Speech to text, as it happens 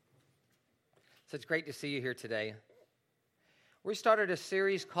So it's great to see you here today. We started a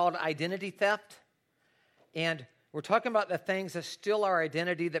series called Identity Theft, and we're talking about the things that steal our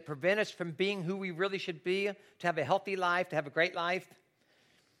identity, that prevent us from being who we really should be, to have a healthy life, to have a great life.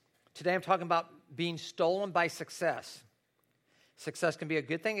 Today I'm talking about being stolen by success. Success can be a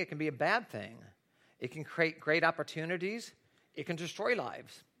good thing, it can be a bad thing. It can create great opportunities, it can destroy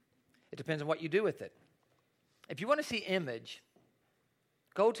lives. It depends on what you do with it. If you want to see image,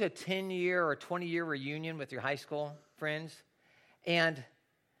 go to a 10-year or 20-year reunion with your high school friends, and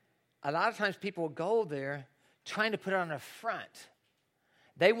a lot of times people will go there trying to put it on a front.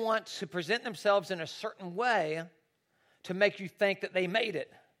 They want to present themselves in a certain way to make you think that they made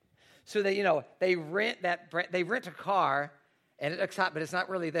it. So they rent a car, and it looks hot, but it's not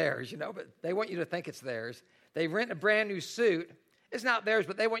really theirs, but they want you to think it's theirs. They rent a brand new suit. It's not theirs,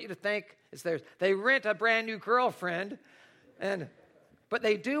 but they want you to think it's theirs. They rent a brand new girlfriend, but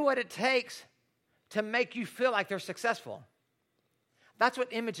they do what it takes to make you feel like they're successful. That's what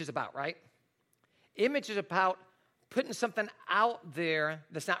image is about, right? Image is about putting something out there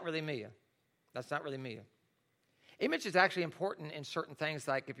that's not really me. That's not really me. Image is actually important in certain things,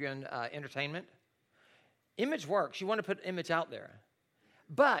 like if you're in entertainment. Image works. You want to put image out there.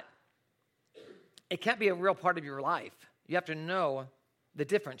 But it can't be a real part of your life. You have to know the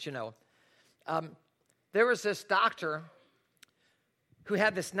difference, There was this doctor who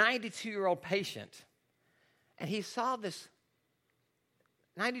had this 92-year-old patient, and he saw this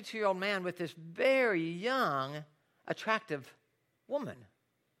 92-year-old man with this very young, attractive woman.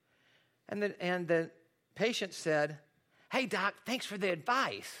 And the patient said, "Hey, doc, thanks for the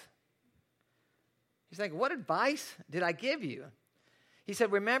advice." He's like, "What advice did I give you?" He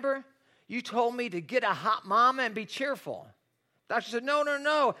said, "Remember, you told me to get a hot mama and be cheerful." Doctor said,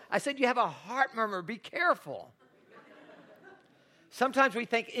 No. I said you have a heart murmur. Be careful." Sometimes we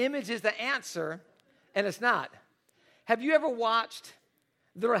think image is the answer, and it's not. Have you ever watched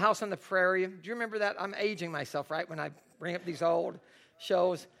Little House on the Prairie? Do you remember that? I'm aging myself, right, when I bring up these old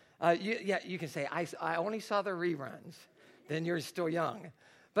shows. You can say, I only saw the reruns. Then you're still young.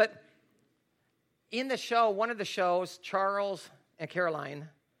 But in the show, one of the shows, Charles and Caroline,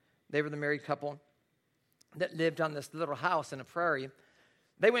 they were the married couple that lived on this little house in a prairie.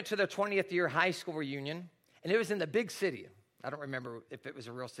 They went to their 20th year high school reunion, and it was in the big city. I don't remember if it was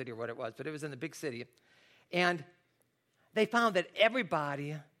a real city or what it was, but it was in the big city. And they found that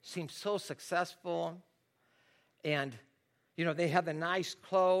everybody seemed so successful, and, they had the nice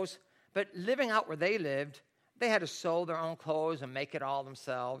clothes, but living out where they lived, they had to sew their own clothes and make it all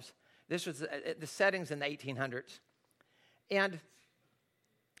themselves. This was the settings in the 1800s. And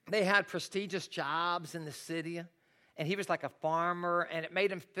they had prestigious jobs in the city, and he was like a farmer, and it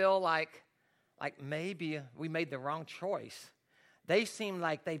made him feel like maybe we made the wrong choice. They seemed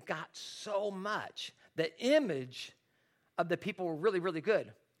like they've got so much. The image of the people were really, really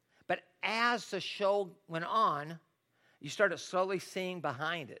good. But as the show went on, you started slowly seeing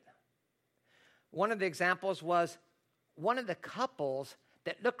behind it. One of the examples was one of the couples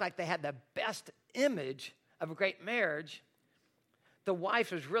that looked like they had the best image of a great marriage. The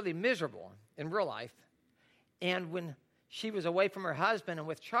wife was really miserable in real life. And when she was away from her husband and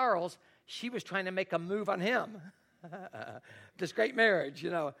with Charles, she was trying to make a move on him. This great marriage,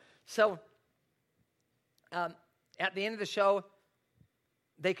 So at the end of the show,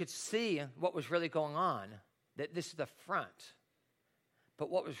 they could see what was really going on, that this is the front. But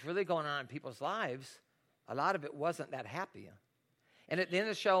what was really going on in people's lives, a lot of it wasn't that happy. And at the end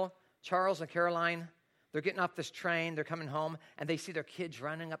of the show, Charles and Caroline, they're getting off this train, they're coming home, and they see their kids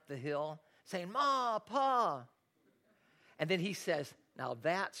running up the hill saying, "Ma, Pa." And then he says, "Now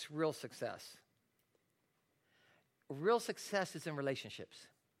that's real success." Real success is in relationships.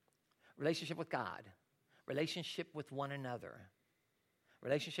 Relationship with God. Relationship with one another.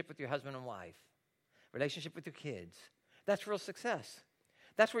 Relationship with your husband and wife. Relationship with your kids. That's real success.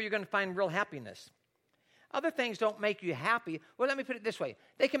 That's where you're going to find real happiness. Other things don't make you happy. Well, let me put it this way.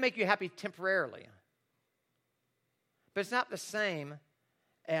 They can make you happy temporarily. But it's not the same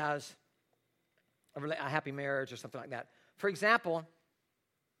as a happy marriage or something like that. For example,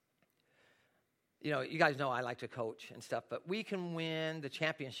 you guys know I like to coach and stuff, but we can win the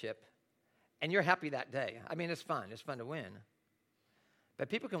championship, and you're happy that day. I mean, it's fun. It's fun to win. But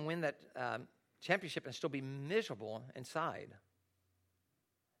people can win that championship and still be miserable inside.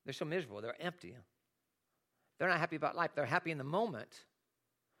 They're so miserable. They're empty. They're not happy about life. They're happy in the moment,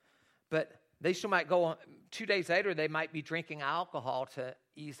 but they still might go, 2 days later, they might be drinking alcohol to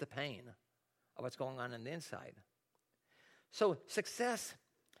ease the pain of what's going on the inside. So success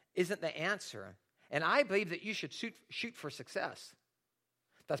isn't the answer. And I believe that you should shoot for success.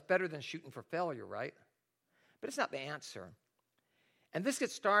 That's better than shooting for failure, right? But it's not the answer. And this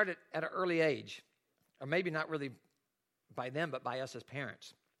gets started at an early age, or maybe not really by them, but by us as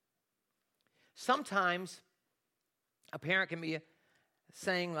parents. Sometimes a parent can be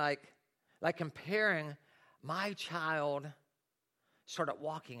saying like comparing, my child started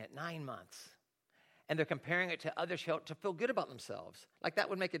walking at 9 months, and they're comparing it to other children to feel good about themselves. Like that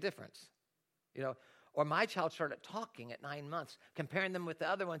would make a difference, Or my child started talking at 9 months, comparing them with the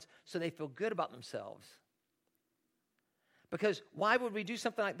other ones so they feel good about themselves. Because why would we do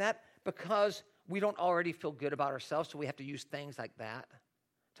something like that? Because we don't already feel good about ourselves, so we have to use things like that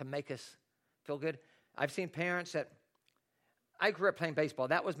to make us feel good. I've seen parents I grew up playing baseball.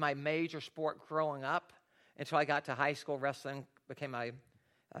 That was my major sport growing up until I got to high school. Wrestling became my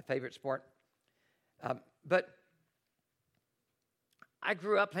favorite sport. But I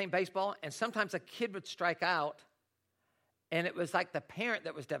grew up playing baseball, and sometimes a kid would strike out, and it was like the parent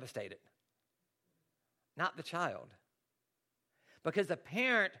that was devastated, not the child. Because the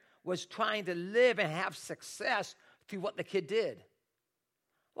parent was trying to live and have success through what the kid did.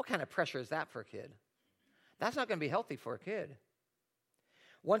 What kind of pressure is that for a kid? That's not going to be healthy for a kid.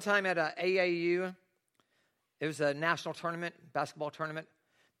 One time at a AAU, it was a national tournament, basketball tournament,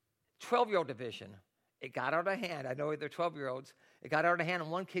 12-year-old division. It got out of hand. I know they're 12-year-olds. It got out of hand,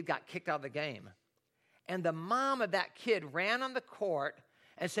 and one kid got kicked out of the game. And the mom of that kid ran on the court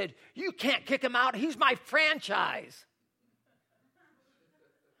and said, "You can't kick him out. He's my franchise."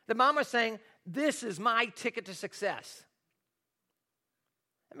 The mom was saying, "This is my ticket to success."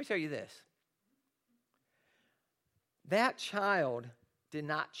 Let me tell you this. That child did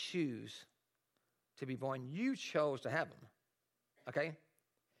not choose to be born. You chose to have him. Okay?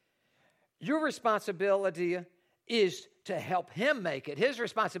 Your responsibility is to help him make it. His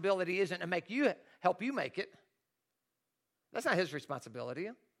responsibility isn't to help you make it. That's not his responsibility.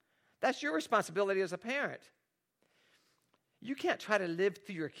 That's your responsibility as a parent. You can't try to live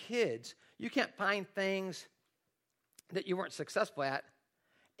through your kids. You can't find things that you weren't successful at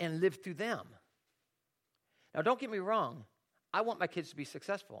and live through them. Now, don't get me wrong. I want my kids to be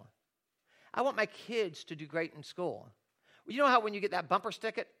successful. I want my kids to do great in school. You know how when you get that bumper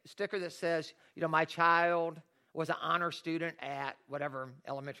sticker that says, my child was an honor student at whatever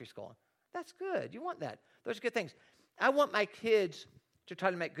elementary school? That's good. You want that. Those are good things. I want my kids to try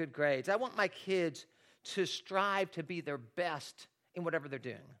to make good grades. I want my kids to strive to be their best in whatever they're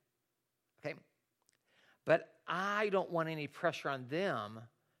doing. Okay? But I don't want any pressure on them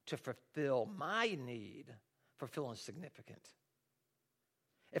to fulfill my need for feeling significant.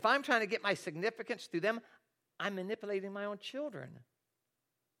 If I'm trying to get my significance through them, I'm manipulating my own children.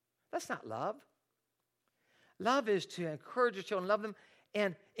 That's not love. Love is to encourage your children, love them,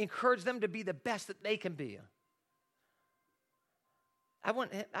 and encourage them to be the best that they can be. I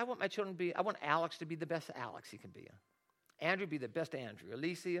want my children to be, I want Alex to be the best Alex he can be. Andrew be the best Andrew.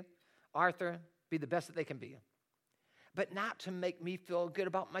 Alicia, Arthur, be the best that they can be. But not to make me feel good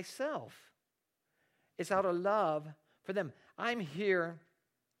about myself. It's out of love for them. I'm here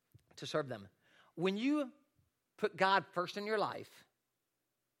to serve them. When you put God first in your life,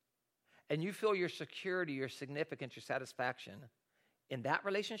 and you feel your security, your significance, your satisfaction in that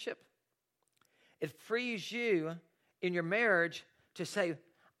relationship, it frees you in your marriage to say,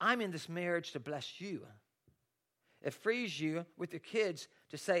 I'm in this marriage to bless you. It frees you with your kids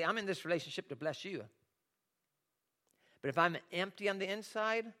to say, I'm in this relationship to bless you. But if I'm empty on the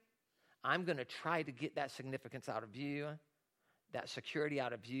inside, I'm going to try to get that significance out of you, that security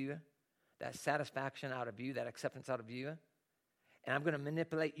out of you, that satisfaction out of you, that acceptance out of you, and I'm going to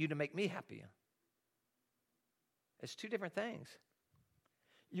manipulate you to make me happy. It's two different things.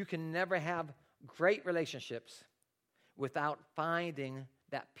 You can never have great relationships without finding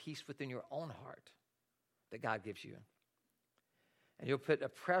that peace within your own heart that God gives you. And you'll put a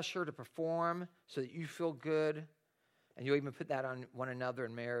pressure to perform so that you feel good, and you'll even put that on one another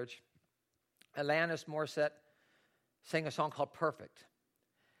in marriage. Alanis Morissette sang a song called Perfect.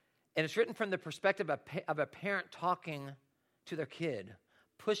 And it's written from the perspective of a parent talking to their kid,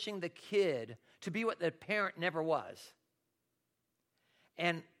 pushing the kid to be what the parent never was.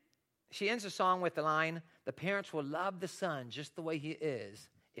 And she ends the song with the line, the parents will love the son just the way he is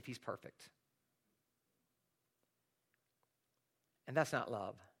if he's perfect. And that's not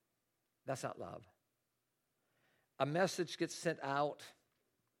love. That's not love. A message gets sent out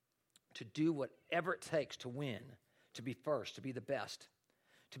to do whatever it takes to win, to be first, to be the best,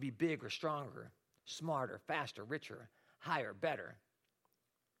 to be bigger, stronger, smarter, faster, richer, higher, better.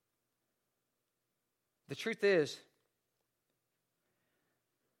 The truth is,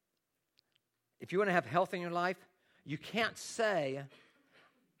 if you want to have health in your life, you can't say,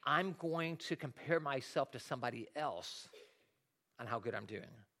 I'm going to compare myself to somebody else on how good I'm doing.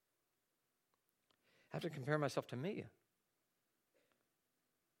 I have to compare myself to me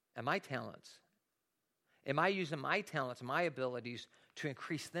and my talents. Am I using my talents, my abilities to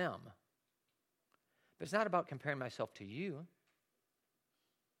increase them? But it's not about comparing myself to you.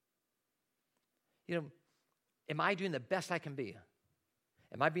 Am I doing the best I can be?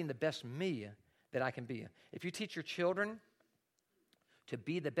 Am I being the best me that I can be? If you teach your children to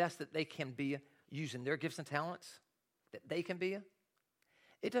be the best that they can be using their gifts and talents that they can be,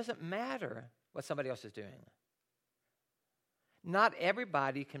 it doesn't matter what somebody else is doing. Not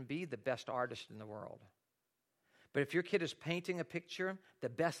everybody can be the best artist in the world. But if your kid is painting a picture the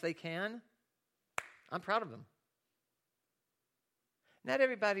best they can, I'm proud of them. Not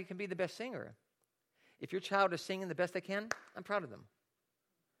everybody can be the best singer. If your child is singing the best they can, I'm proud of them.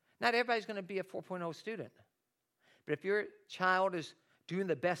 Not everybody's going to be a 4.0 student. But if your child is doing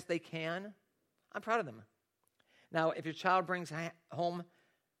the best they can, I'm proud of them. Now, if your child brings home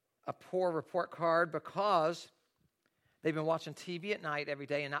a poor report card because they've been watching TV at night every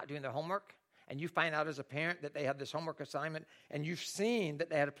day and not doing their homework, and you find out as a parent that they have this homework assignment, and you've seen that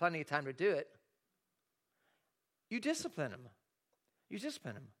they had plenty of time to do it, you discipline them. You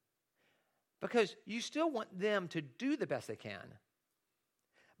discipline them. Because you still want them to do the best they can.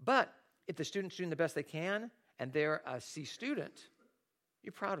 But if the student's doing the best they can, and they're a C student,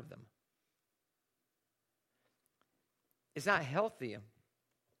 you're proud of them. It's not healthy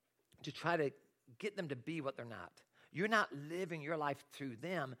to try to get them to be what they're not. You're not living your life through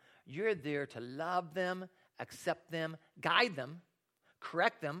them. You're there to love them, accept them, guide them,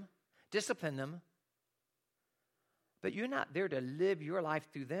 correct them, discipline them. But you're not there to live your life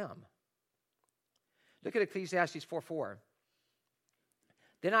through them. Look at Ecclesiastes 4:4.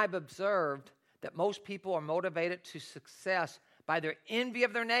 Then I've observed that most people are motivated to success by their envy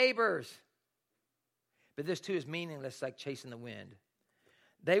of their neighbors. But this too is meaningless, like chasing the wind.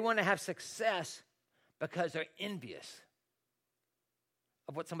 They want to have success because they're envious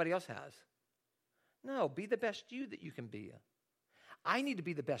of what somebody else has. No, be the best you that you can be. I need to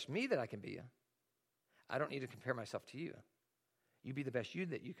be the best me that I can be. I don't need to compare myself to you. You be the best you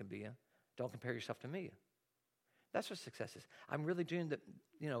that you can be. Don't compare yourself to me. That's what success is. I'm really doing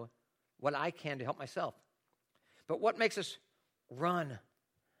what I can to help myself. But what makes us run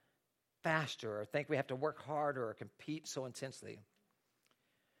faster or think we have to work harder or compete so intensely?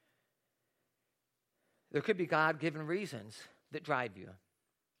 There could be God-given reasons that drive you.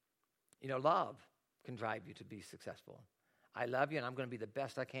 Love can drive you to be successful. I love you and I'm going to be the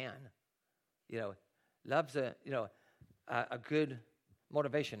best I can. Love's a good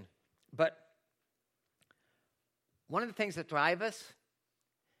motivation. But one of the things that drive us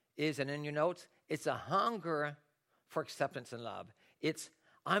is, and in your notes, it's a hunger for acceptance and love. It's,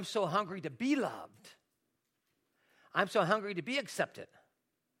 I'm so hungry to be loved. I'm so hungry to be accepted.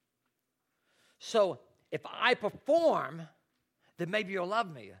 So if I perform, then maybe you'll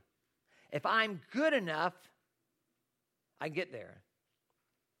love me. If I'm good enough, I get there.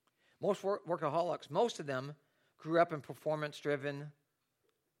 Most workaholics, most of them grew up in performance-driven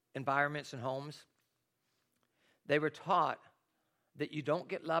environments and homes. They were taught that you don't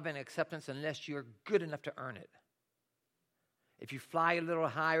get love and acceptance unless you're good enough to earn it. If you fly a little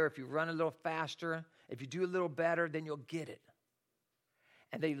higher, if you run a little faster, if you do a little better, then you'll get it.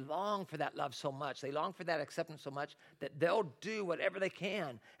 And they long for that love so much. They long for that acceptance so much that they'll do whatever they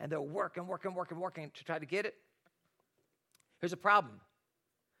can, and they'll work to try to get it. Here's a problem.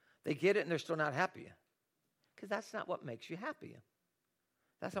 They get it, and they're still not happy. Because that's not what makes you happy.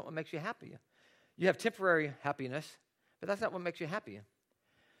 That's not what makes you happy. You have temporary happiness, but that's not what makes you happy.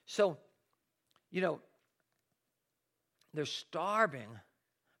 So, they're starving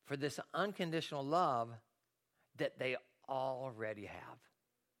for this unconditional love that they already have.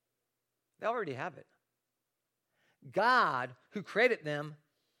 They already have it. God, who created them,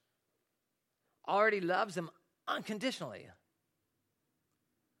 already loves them unconditionally.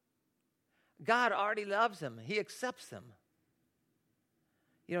 God already loves them. He accepts them.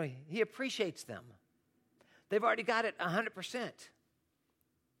 He appreciates them. They've already got it 100%.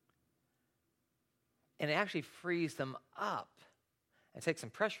 And it actually frees them up and takes some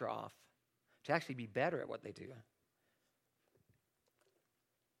pressure off to actually be better at what they do.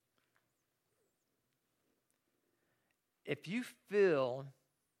 If you feel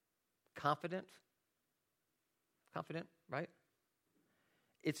confident, right?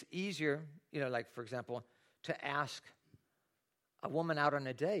 It's easier, like for example, to ask a woman out on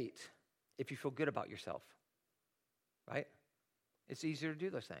a date if you feel good about yourself, right? It's easier to do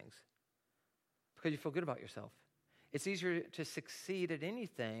those things because you feel good about yourself. It's easier to succeed at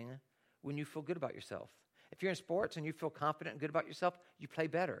anything when you feel good about yourself. If you're in sports and you feel confident and good about yourself, you play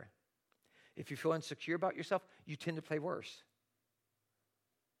better. If you feel insecure about yourself, you tend to play worse.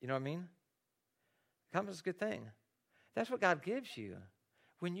 You know what I mean? Confidence is a good thing. That's what God gives you.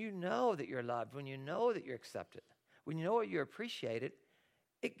 When you know that you're loved, when you know that you're accepted, when you know that you're appreciated,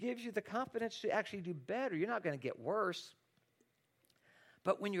 it gives you the confidence to actually do better. You're not going to get worse.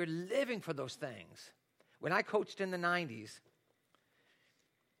 But when you're living for those things, when I coached in the 90s,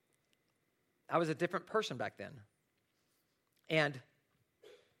 I was a different person back then. And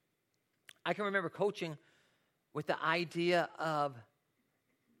I can remember coaching with the idea of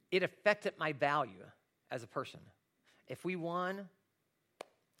it affected my value as a person. If we won,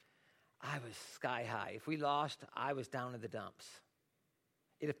 I was sky high. If we lost, I was down in the dumps.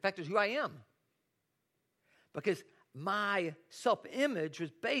 It affected who I am. Because my self-image was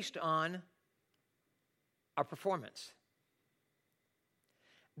based on our performance.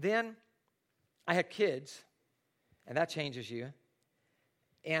 Then I had kids, and that changes you.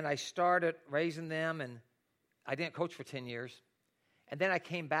 And I started raising them, and I didn't coach for 10 years. And then I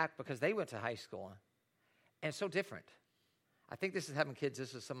came back because they went to high school. And it's so different. I think this is having kids.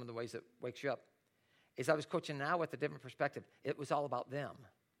 This is some of the ways that wakes you up. Is I was coaching now with a different perspective. It was all about them.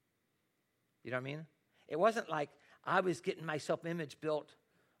 You know what I mean? It wasn't like I was getting my self-image built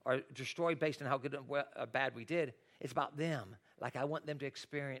or destroyed based on how good or bad we did. It's about them. Like, I want them to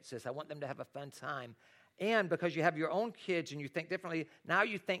experience this. I want them to have a fun time. And because you have your own kids and you think differently, now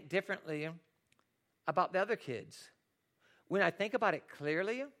you think differently about the other kids. When I think about it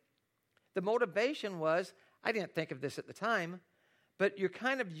clearly, the motivation was, I didn't think of this at the time, but you're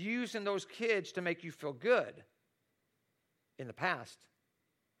kind of using those kids to make you feel good in the past,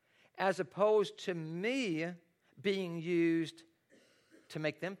 as opposed to me being used to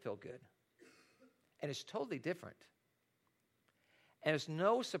make them feel good. And it's totally different. And it's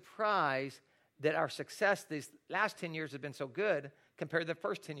no surprise that our success these last 10 years has been so good compared to the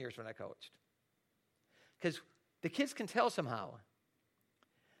first 10 years when I coached. Because the kids can tell somehow.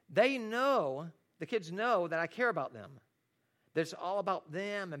 They know, the kids know that I care about them. That it's all about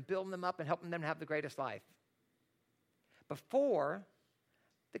them and building them up and helping them to have the greatest life. Before,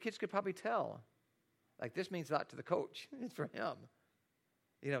 the kids could probably tell. Like, this means a lot to the coach. It's for him.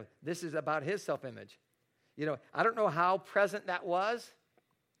 You know, this is about his self-image. You know, I don't know how present that was,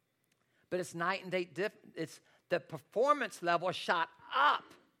 but it's night and day different. It's the performance level shot up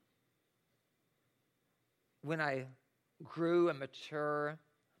when I grew and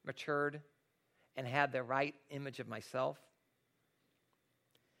matured and had the right image of myself.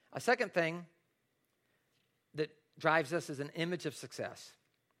 A second thing that drives us is an image of success.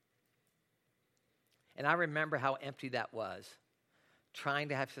 And I remember how empty that was, trying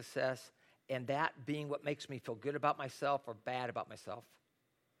to have success and that being what makes me feel good about myself or bad about myself.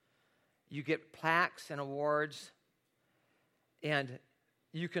 You get plaques and awards, and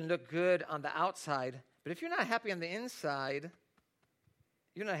you can look good on the outside, but if you're not happy on the inside,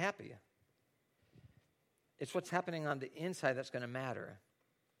 you're not happy. It's what's happening on the inside that's going to matter.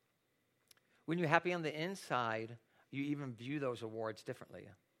 When you're happy on the inside, you even view those awards differently.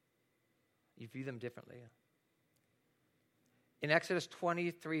 You view them differently. In Exodus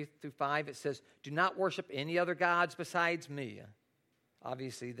 23-5, it says, "Do not worship any other gods besides me."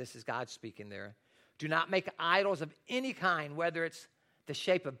 Obviously, this is God speaking there. "Do not make idols of any kind, whether it's the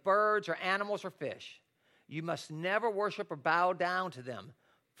shape of birds or animals or fish. You must never worship or bow down to them.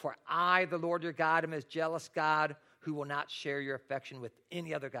 For I, the Lord your God, am a jealous God who will not share your affection with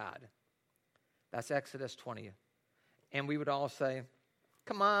any other God." That's Exodus 20. And we would all say,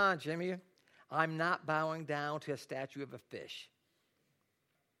 "Come on, Jimmy. I'm not bowing down to a statue of a fish.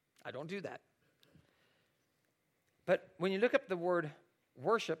 I don't do that." But when you look up the word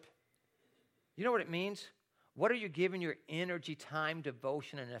worship, you know what it means? What are you giving your energy, time,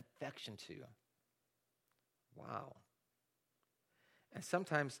 devotion, and affection to? Wow. And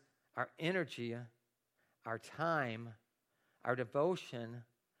sometimes our energy, our time, our devotion,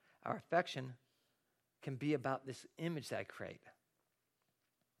 our affection can be about this image that I create.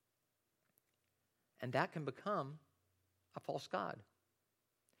 And that can become a false god.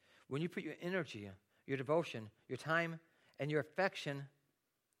 When you put your energy, your devotion, your time, and your affection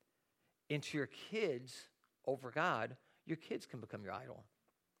into your kids over God, your kids can become your idol.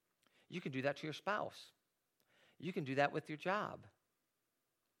 You can do that to your spouse. You can do that with your job.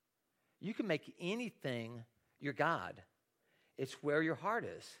 You can make anything your God. It's where your heart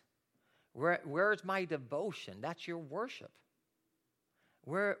is. Where's my devotion? That's your worship.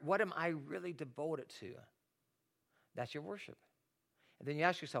 What am I really devoted to? That's your worship. And then you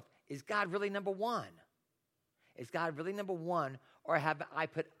ask yourself, is God really number one? Is God really number one, or have I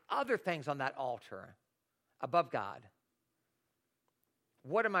put other things on that altar above God?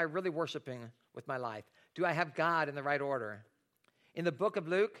 What am I really worshiping with my life? Do I have God in the right order? In the book of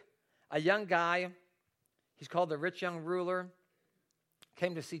Luke, a young guy, he's called the rich young ruler,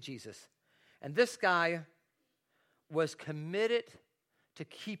 came to see Jesus. And this guy was committed to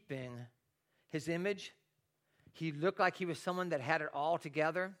keeping his image. He looked like he was someone that had it all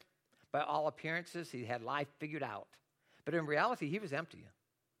together. By all appearances, he had life figured out. But in reality, he was empty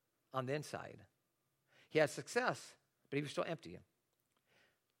on the inside. He had success, but he was still empty.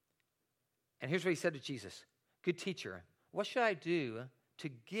 And here's what he said to Jesus. Good teacher, what should I do to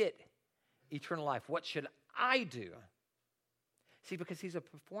get eternal life? What should I do? See, because he's a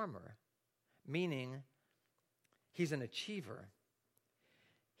performer, meaning he's an achiever.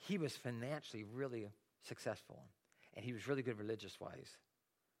 He was financially really successful, and he was really good religious-wise.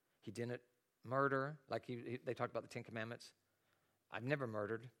 He didn't murder, like they talked about the Ten Commandments. I've never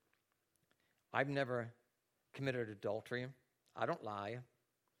murdered. I've never committed adultery. I don't lie.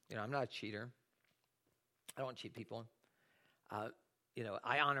 I'm not a cheater. I don't cheat people.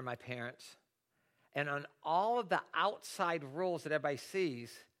 I honor my parents. And on all of the outside rules that everybody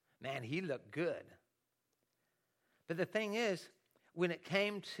sees, man, he looked good. But the thing is, when it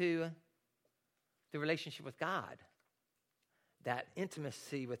came to the relationship with God, that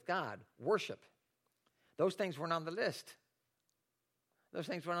intimacy with God, worship, those things weren't on the list. Those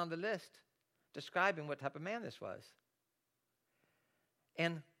things weren't on the list describing what type of man this was.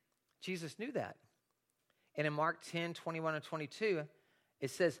 And Jesus knew that. And in Mark 10, 21 and 22,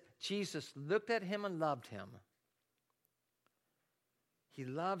 it says, Jesus looked at him and loved him. He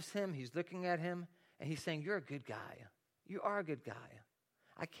loves him. He's looking at him. And he's saying, you're a good guy. You are a good guy.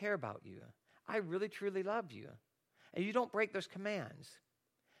 I care about you. I really, truly love you. And you don't break those commands.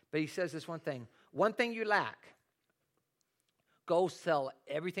 But he says this one thing you lack, go sell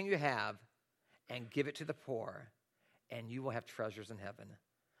everything you have and give it to the poor, and you will have treasures in heaven.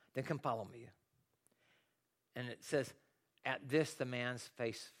 Then come follow me. And it says, at this the man's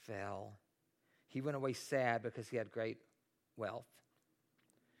face fell. He went away sad because he had great wealth.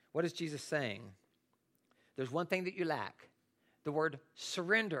 What is Jesus saying? There's one thing that you lack. The word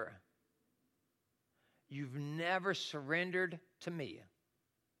surrender. You've never surrendered to me.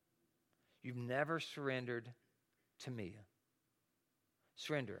 You've never surrendered to me.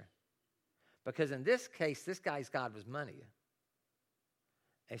 Surrender. Because in this case, this guy's God was money.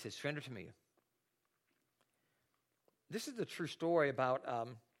 And he said, surrender to me. This is the true story about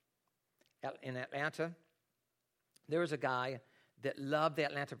in Atlanta. There was a guy that loved the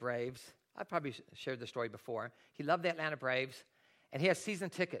Atlanta Braves. I probably shared the story before. He loved the Atlanta Braves, and he had season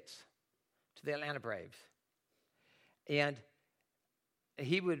tickets to the Atlanta Braves. And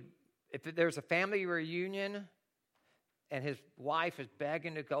he would, if there was a family reunion and his wife was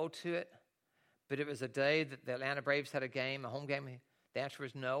begging to go to it, but it was a day that the Atlanta Braves had a game, a home game, the answer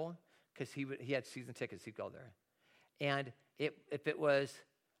was no, because he had season tickets, he'd go there. And if it was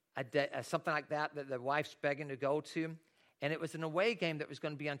a day, something like that the wife's begging to go to, and it was an away game that was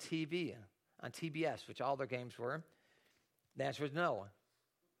going to be on TV, on TBS, which all their games were, the answer was no.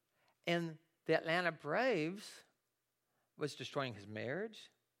 And the Atlanta Braves was destroying his marriage,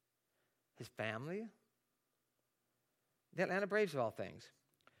 his family. The Atlanta Braves, of all things.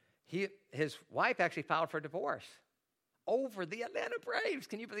 His wife actually filed for divorce over the Atlanta Braves.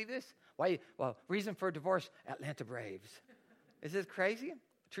 Can you believe this? Why? Well, reason for divorce, Atlanta Braves. Is this crazy?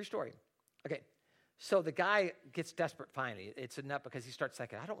 True story. Okay, so the guy gets desperate finally. It's enough because he starts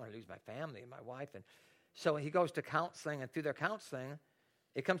thinking, I don't want to lose my family and my wife. And so he goes to counseling, and through their counseling,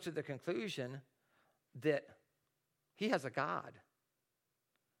 it comes to the conclusion that he has a God.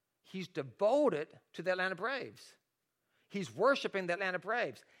 He's devoted to the Atlanta Braves. He's worshiping the Atlanta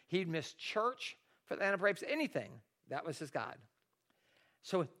Braves. He'd miss church for the Atlanta Braves, anything. That was his God.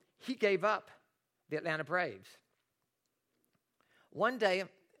 So he gave up the Atlanta Braves. One day,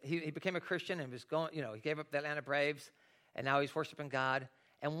 he became a Christian and was going, he gave up the Atlanta Braves, and now he's worshiping God.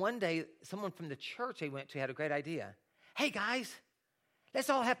 And one day, someone from the church he went to had a great idea. Hey, guys, let's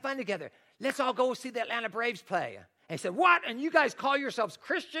all have fun together. Let's all go see the Atlanta Braves play. And he said, what? And you guys call yourselves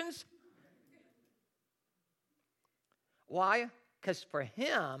Christians? Why? Because for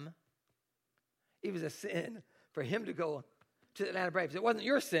him, it was a sin for him to go to the Atlanta Braves. It wasn't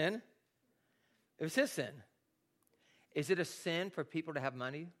your sin. It was his sin. Is it a sin for people to have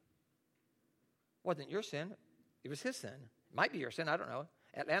money? It wasn't your sin. It was his sin. It might be your sin. I don't know.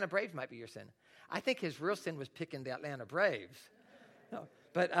 Atlanta Braves might be your sin. I think his real sin was picking the Atlanta Braves.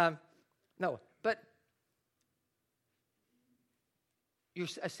 But a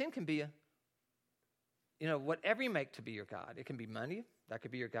sin can be whatever you make to be your God. It can be money. That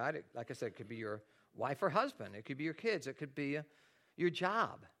could be your God. Like I said, it could be your wife or husband. It could be your kids. It could be your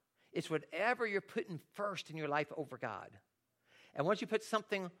job. It's whatever you're putting first in your life over God. And once you put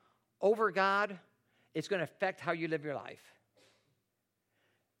something over God, it's going to affect how you live your life.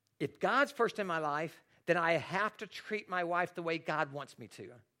 If God's first in my life, then I have to treat my wife the way God wants me to.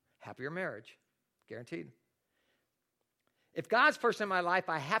 Happier marriage, guaranteed. If God's first in my life,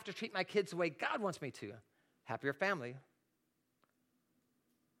 I have to treat my kids the way God wants me to. Happier family.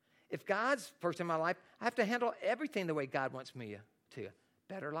 If God's first in my life, I have to handle everything the way God wants me to.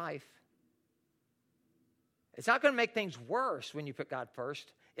 Better life. It's not going to make things worse when you put God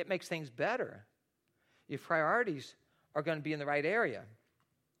first. It makes things better. Your priorities are going to be in the right area.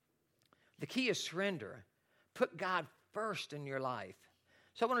 The key is surrender. Put God first in your life.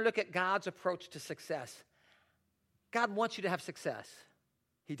 So I want to look at God's approach to success. God wants you to have success.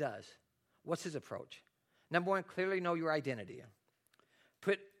 He does. What's his approach? Number one, clearly know your identity.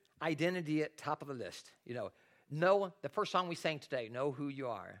 Put identity at top of the list. Know the first song we sang today, know who you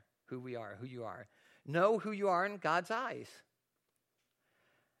are, who we are, who you are. Know who you are in God's eyes.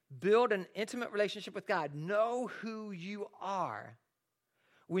 Build an intimate relationship with God. Know who you are.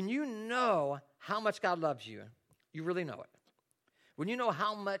 When you know how much God loves you, you really know it. When you know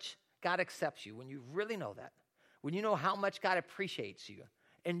how much God accepts you, when you really know that. When you know how much God appreciates you,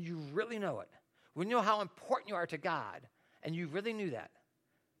 and you really know it. When you know how important you are to God, and you really knew that.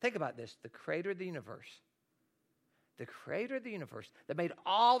 Think about this, the creator of the universe that made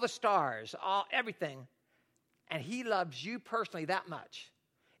all the stars, everything, and he loves you personally that much.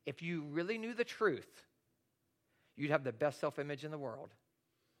 If you really knew the truth, you'd have the best self-image in the world.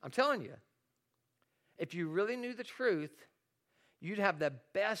 I'm telling you. If you really knew the truth, you'd have the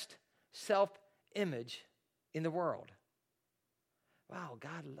best self-image in the world. Wow,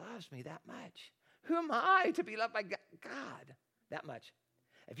 God loves me that much. Who am I to be loved by God that much?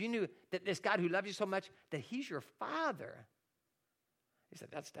 If you knew that this God who loves you so much, that he's your father. He said,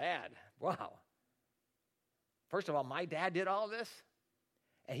 that's dad. Wow. First of all, my dad did all this,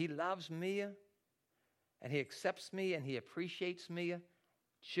 and he loves me, and he accepts me, and he appreciates me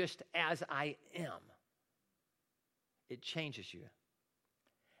just as I am. It changes you.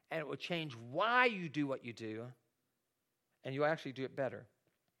 And it will change why you do what you do, and you'll actually do it better.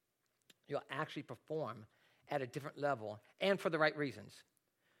 You'll actually perform at a different level and for the right reasons.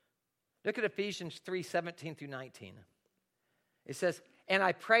 Look at Ephesians 3:17 through 19. It says, and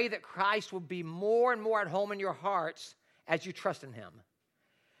I pray that Christ will be more and more at home in your hearts as you trust in him.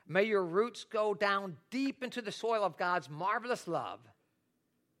 May your roots go down deep into the soil of God's marvelous love.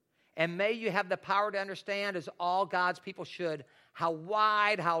 And may you have the power to understand, as all God's people should, how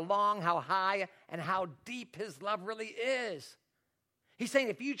wide, how long, how high, and how deep his love really is. He's saying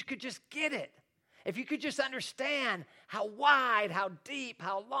if you could just get it, if you could just understand how wide, how deep,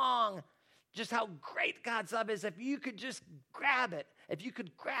 how long, just how great God's love is, if you could just grab it, if you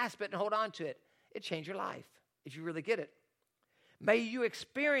could grasp it and hold on to it, it'd change your life if you really get it. May you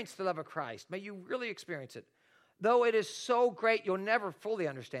experience the love of Christ. May you really experience it. Though it is so great, you'll never fully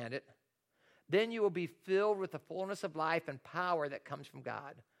understand it. Then you will be filled with the fullness of life and power that comes from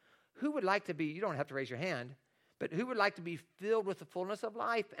God. Who would like to be, you don't have to raise your hand, but who would like to be filled with the fullness of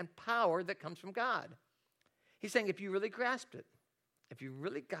life and power that comes from God? He's saying if you really grasped it, if you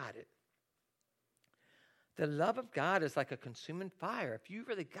really got it, the love of God is like a consuming fire. If you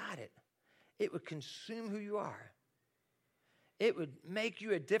really got it, it would consume who you are. It would make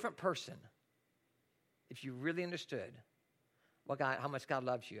you a different person if you really understood how much God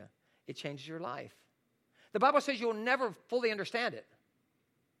loves you. It changes your life. The Bible says you'll never fully understand it.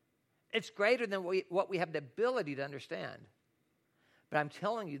 It's greater than what we have the ability to understand. But I'm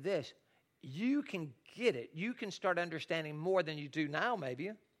telling you this, you can get it. You can start understanding more than you do now,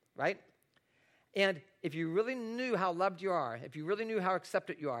 maybe, right? And if you really knew how loved you are, if you really knew how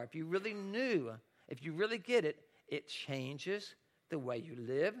accepted you are, if you really get it, it changes the way you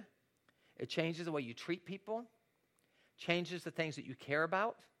live. It changes the way you treat people, changes the things that you care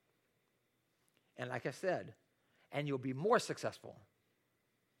about. And like I said, and you'll be more successful.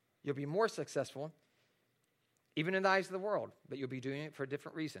 You'll be more successful, even in the eyes of the world, but you'll be doing it for a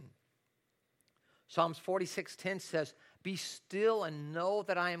different reason. Psalms 46:10 says, be still and know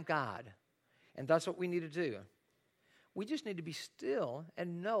that I am God. And that's what we need to do. We just need to be still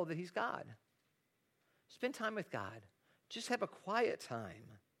and know that he's God. Spend time with God. Just have a quiet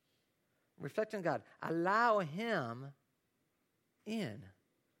time. Reflect on God. Allow him in.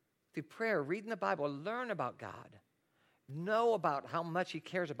 Through prayer, reading the Bible, learn about God. Know about how much he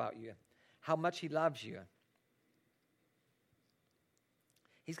cares about you, how much he loves you.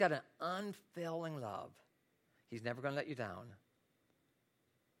 He's got an unfailing love. He's never going to let you down.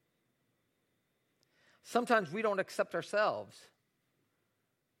 Sometimes we don't accept ourselves.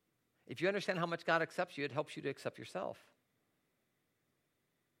 If you understand how much God accepts you, it helps you to accept yourself.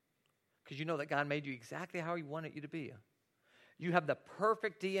 Because you know that God made you exactly how He wanted you to be. You have the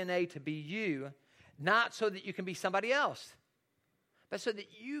perfect DNA to be you, not so that you can be somebody else, but so that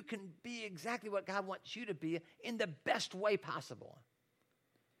you can be exactly what God wants you to be in the best way possible.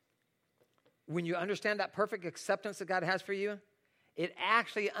 When you understand that perfect acceptance that God has for you, it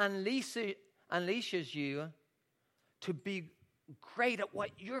actually unleashes you to be great at what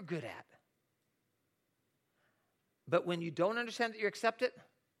you're good at. But when you don't understand that you're accepted,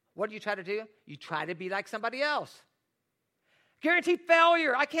 what do you try to do? You try to be like somebody else. Guaranteed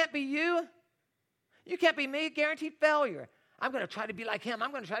failure. I can't be you. You can't be me. Guaranteed failure. I'm going to try to be like him.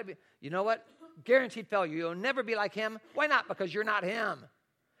 I'm going to try to be. You know what? Guaranteed failure. You'll never be like him. Why not? Because you're not him.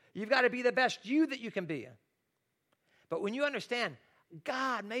 You've got to be the best you that you can be. But when you understand,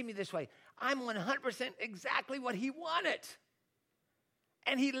 God made me this way, I'm 100% exactly what He wanted.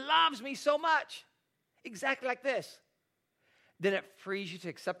 And He loves me so much. Exactly like this. Then it frees you to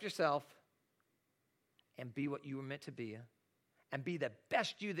accept yourself and be what you were meant to be. And be the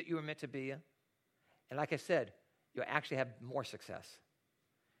best you that you were meant to be. And like I said, you'll actually have more success.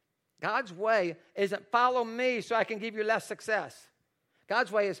 God's way isn't follow me so I can give you less success.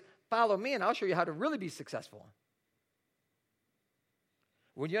 God's way is follow me and I'll show you how to really be successful.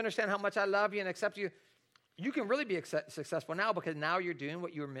 When you understand how much I love you and accept you, you can really be successful now because now you're doing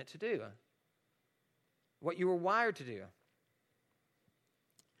what you were meant to do. What you were wired to do.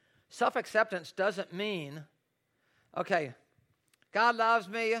 Self-acceptance doesn't mean, okay, God loves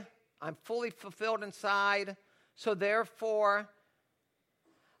me, I'm fully fulfilled inside, so therefore,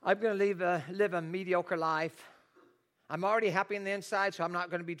 I'm going to live a mediocre life. I'm already happy on the inside, so I'm not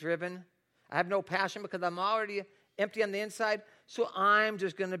going to be driven. I have no passion because I'm already empty on the inside, so I'm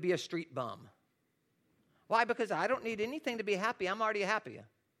just going to be a street bum. Why? Because I don't need anything to be happy. I'm already happy.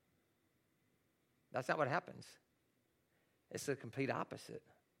 That's not what happens. It's the complete opposite.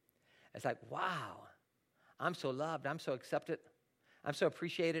 It's like, wow, I'm so loved. I'm so accepted. I'm so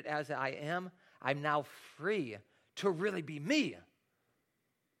appreciated as I am. I'm now free to really be me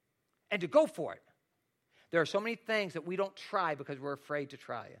and to go for it. There are so many things that we don't try because we're afraid to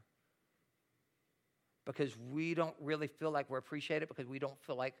try. Because we don't really feel like we're appreciated because we don't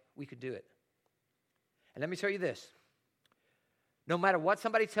feel like we could do it. And let me tell you this. No matter what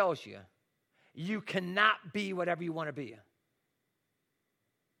somebody tells you, you cannot be whatever you want to be.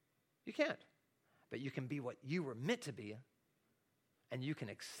 You can't. But you can be what you were meant to be, and you can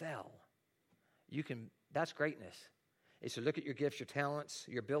excel. That's greatness. Is to look at your gifts, your talents,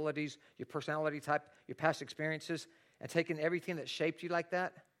 your abilities, your personality type, your past experiences, and taking everything that shaped you like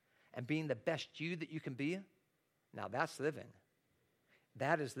that and being the best you that you can be. Now that's living.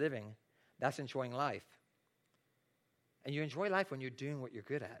 That is living. That's enjoying life. And you enjoy life when you're doing what you're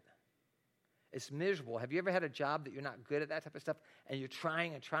good at. It's miserable. Have you ever had a job that you're not good at that type of stuff and you're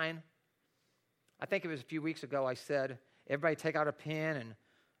trying and trying? I think it was a few weeks ago I said, everybody take out a pen and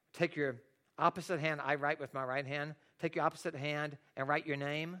take your opposite hand. I write with my right hand. Take your opposite hand and write your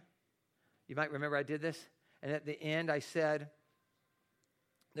name. You might remember I did this. And at the end I said,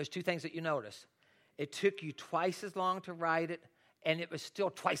 there's two things that you notice. It took you twice as long to write it, and it was still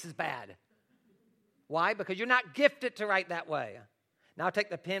twice as bad. Why? Because you're not gifted to write that way. Now take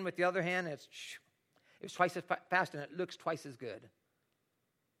the pen with the other hand, and it's twice as fast, and it looks twice as good.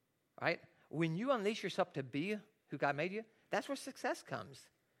 Right? When you unleash yourself to be who God made you, that's where success comes.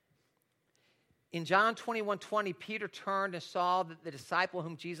 In John 21:20, Peter turned and saw that the disciple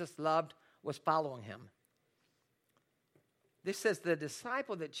whom Jesus loved was following him. This says the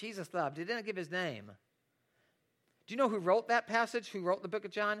disciple that Jesus loved. He didn't give his name. Do you know who wrote that passage? Who wrote the book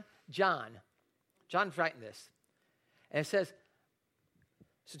of John? John. John's writing this. And it says,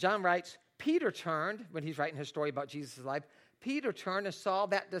 so John writes, Peter turned, when he's writing his story about Jesus' life, Peter turned and saw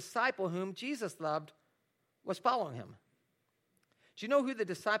that disciple whom Jesus loved was following him. Do you know who the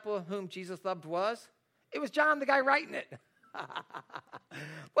disciple whom Jesus loved was? It was John, the guy writing it.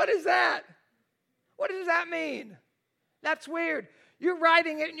 What is that? What does that mean? That's weird. You're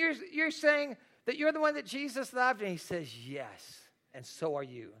writing it and you're saying that you're the one that Jesus loved. And he says, yes, and so are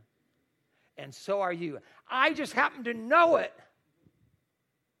you. And so are you. I just happen to know it.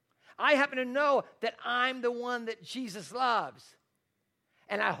 I happen to know that I'm the one that Jesus loves.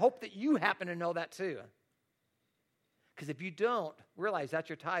 And I hope that you happen to know that too. Because if you don't, realize that's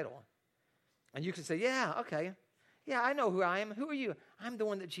your title. And you can say, yeah, okay. Yeah, I know who I am. Who are you? I'm the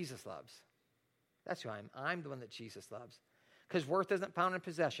one that Jesus loves. That's who I am. I'm the one that Jesus loves. because worth isn't found in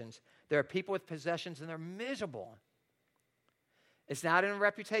possessions. There are people with possessions and they're miserable. It's not in a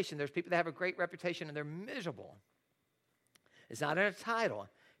reputation. There's people that have a great reputation and they're miserable. It's not in a title.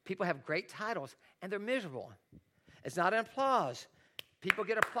 People have great titles and they're miserable. It's not in applause. People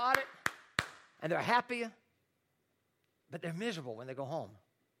get applauded and they're happy, but they're miserable when they go home.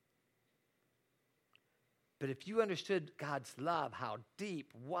 But if you understood God's love, how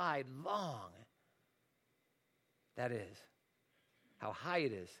deep, wide, long that is, how high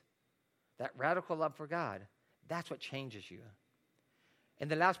it is, that radical love for God, that's what changes you. And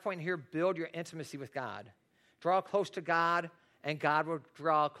the last point here, build your intimacy with God. Draw close to God, and God will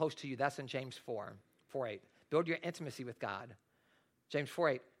draw close to you. That's in James 4:8. Build your intimacy with God. James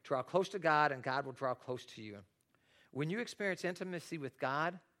 4:8, draw close to God, and God will draw close to you. When you experience intimacy with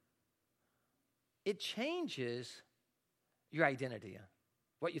God, it changes your identity,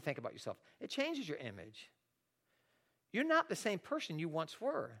 what you think about yourself. It changes your image. You're not the same person you once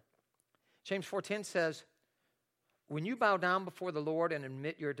were. James 4:10 says, when you bow down before the Lord and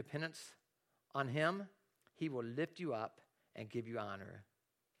admit your dependence on him, he will lift you up and give you honor.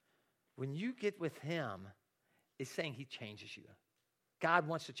 When you get with him, it's saying he changes you. God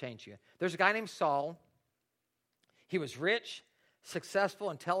wants to change you. There's a guy named Saul. He was rich,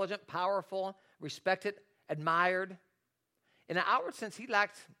 successful, intelligent, powerful, respected, admired. In an outward sense, he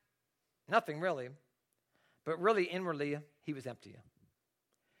lacked nothing really, but really inwardly, he was empty.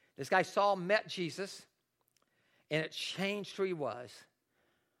 This guy Saul met Jesus, and it changed who he was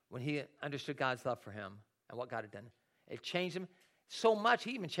when he understood God's love for him and what God had done. It changed him so much,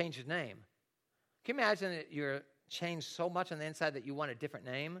 he even changed his name. Can you imagine that you're changed so much on the inside that you want a different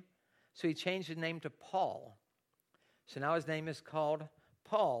name? So he changed his name to Paul. So now his name is called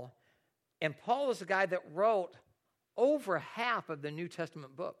Paul. And Paul is the guy that wrote over half of the New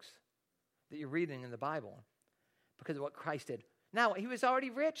Testament books that you're reading in the Bible because of what Christ did. Now, he was already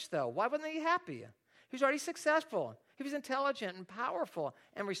rich, though. Why wasn't he happy? He was already successful. He was intelligent and powerful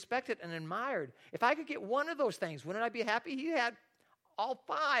and respected and admired. If I could get one of those things, wouldn't I be happy? He had all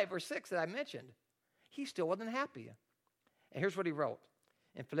 5 or 6 that I mentioned. He still wasn't happy. And here's what he wrote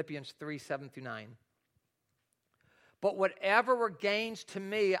in Philippians 3:7-9. But whatever were gains to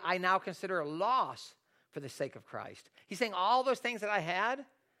me, I now consider a loss for the sake of Christ. He's saying all those things that I had,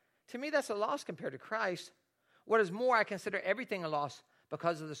 to me that's a loss compared to Christ. What is more, I consider everything a loss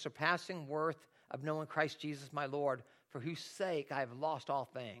because of the surpassing worth of knowing Christ Jesus my Lord, for whose sake I have lost all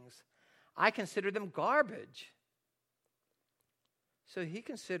things. I consider them garbage. So he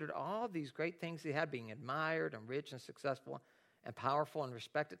considered all these great things he had, being admired and rich and successful and powerful and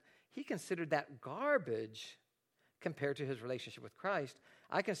respected. He considered that garbage compared to his relationship with Christ.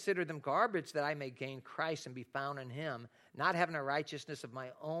 I consider them garbage that I may gain Christ and be found in him, not having a righteousness of my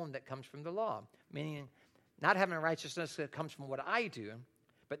own that comes from the law, meaning not having a righteousness that comes from what I do,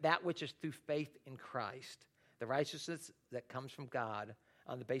 but that which is through faith in Christ, the righteousness that comes from God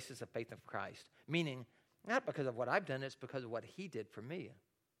on the basis of faith of Christ, meaning not because of what I've done, it's because of what he did for me.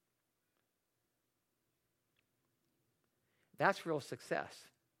 That's real success.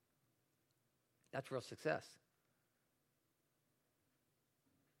 That's real success.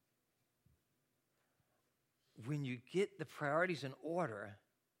 When you get the priorities in order,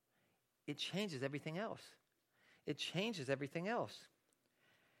 it changes everything else. It changes everything else.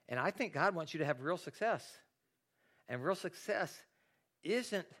 And I think God wants you to have real success. And real success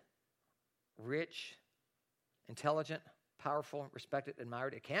isn't rich, intelligent, powerful, respected,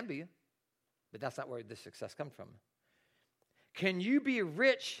 admired. It can be, but that's not where the success comes from. Can you be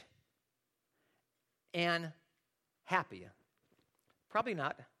rich and happy? Probably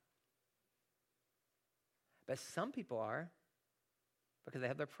not. But some people are because they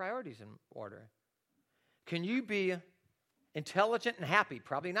have their priorities in order. Can you be intelligent and happy?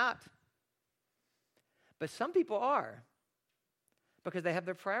 Probably not. But some people are because they have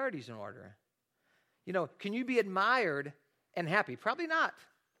their priorities in order. You know, can you be admired and happy? Probably not.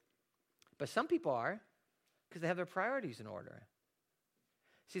 But some people are because they have their priorities in order.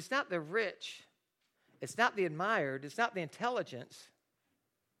 See, it's not the rich, it's not the admired, it's not the intelligence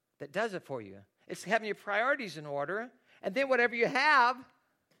that does it for you. It's having your priorities in order, and then whatever you have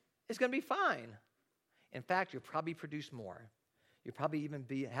is going to be fine. In fact, you'll probably produce more. You'll probably even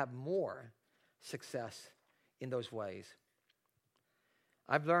have more success in those ways.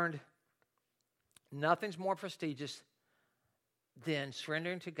 I've learned nothing's more prestigious than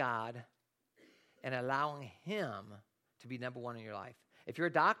surrendering to God and allowing him to be number one in your life. If you're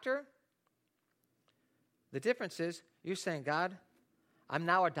a doctor, the difference is you're saying, God, I'm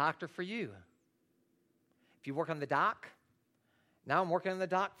now a doctor for you. If you work on the dock, now I'm working on the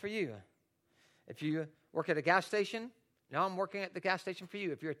dock for you. If you work at a gas station, Now I'm working at the gas station for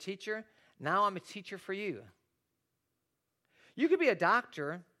you. If you're a teacher, now I'm a teacher for you. You could be a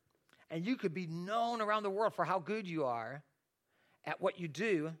doctor, and you could be known around the world for how good you are at what you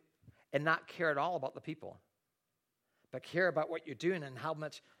do and not care at all about the people, but care about what you're doing and how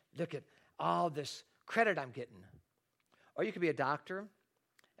much, look at all this credit I'm getting. Or you could be a doctor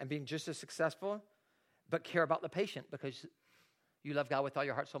and being just as successful, but care about the patient because you love God with all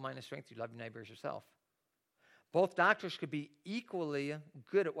your heart, soul, mind, and strength. You love your neighbor as yourself. Both doctors could be equally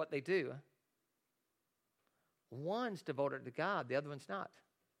good at what they do. One's devoted to God, the other one's not.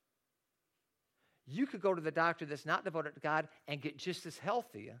 You could go to the doctor that's not devoted to God and get just as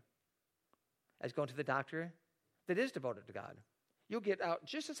healthy as going to the doctor that is devoted to God. You'll get out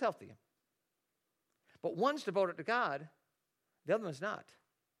just as healthy. But one's devoted to God, the other one's not.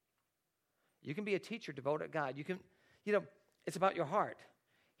 You can be a teacher devoted to God. You can, it's about your heart.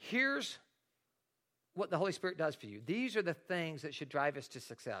 Here's what the Holy Spirit does for you. These are the things that should drive us to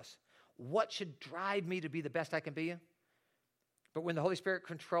success. What should drive me to be the best I can be? But when the Holy Spirit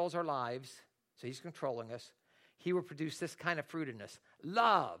controls our lives, so he's controlling us, he will produce this kind of fruit in us.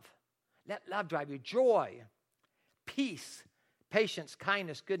 Love. Let love drive you. Joy, peace, patience,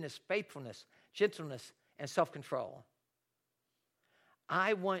 kindness, goodness, faithfulness, gentleness, and self-control.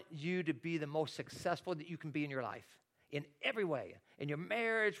 I want you to be the most successful that you can be in your life, in every way, in your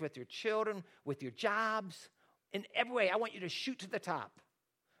marriage, with your children, with your jobs, in every way. I want you to shoot to the top,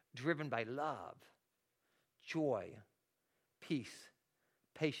 driven by love, joy, peace,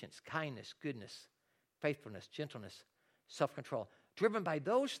 patience, kindness, goodness, faithfulness, gentleness, self-control. Driven by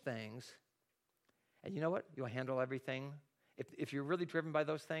those things, and you know what? You'll handle everything. If you're really driven by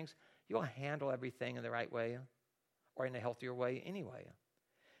those things, you'll handle everything in the right way or in a healthier way anyway.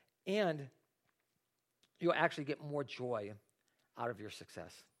 And you'll actually get more joy out of your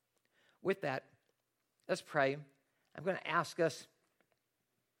success. With that, let's pray. I'm going to ask us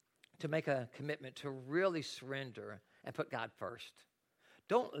to make a commitment to really surrender and put God first.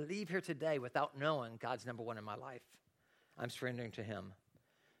 Don't leave here today without knowing God's number one in my life. I'm surrendering to him.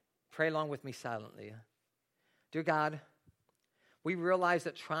 Pray along with me silently. Dear God, we realize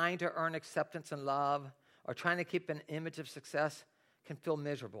that trying to earn acceptance and love or trying to keep an image of success can feel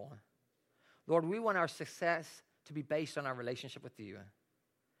miserable. Lord, we want our success to be based on our relationship with you.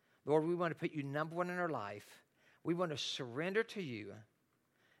 Lord, we want to put you number one in our life. We want to surrender to you.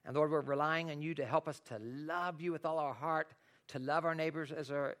 And Lord, we're relying on you to help us to love you with all our heart, to love our neighbors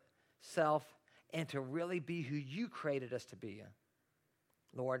as ourselves, and to really be who you created us to be.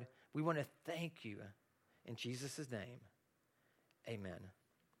 Lord, we want to thank you in Jesus' name. Amen.